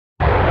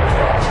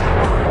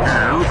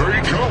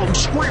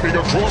screaming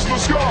across the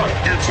sky.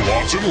 It's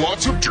lots and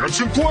lots of jets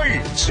and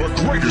planes. The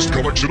greatest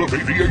collection of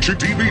aviation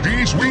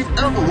DVDs we've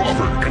ever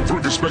offered. And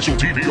through this special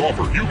TV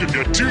offer, you can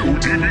get 2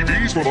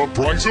 DVDs for the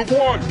price of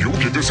 1. You'll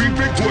get to see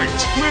big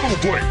planes, little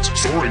planes,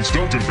 soaring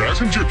stunt and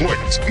passenger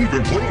planes,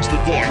 even planes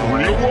that fly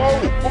real low.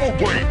 Low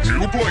planes,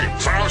 new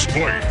planes, fast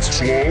planes,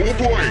 slow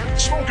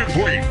planes, smoking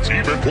planes,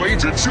 even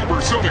planes at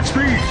supersonic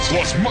speeds,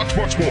 plus much,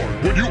 much more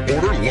when you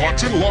order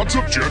lots and lots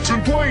of jets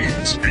and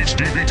planes. Each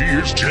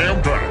DVD is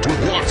jam-packed with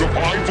lots of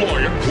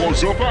high-flying,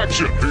 close-up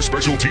action. This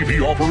special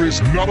TV offer is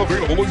not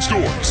available in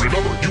stores.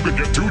 Remember, you can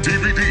get 2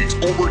 DVDs,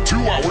 over 2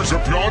 hours of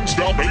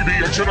non-stop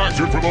aviation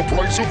action for the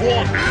price of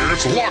 1.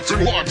 It's lots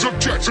and lots of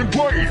jets and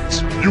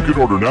planes. You can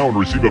order now and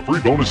receive a free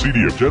bonus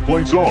CD of Jet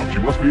Plane songs. You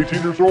must be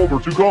 18 years old or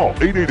to call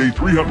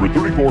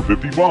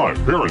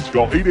 888-300-3455. Parents,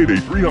 call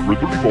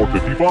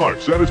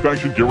 888-300-3455.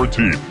 Satisfaction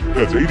guaranteed.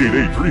 That's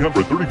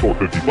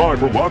 888-300-3455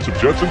 for lots of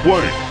jets and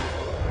planes.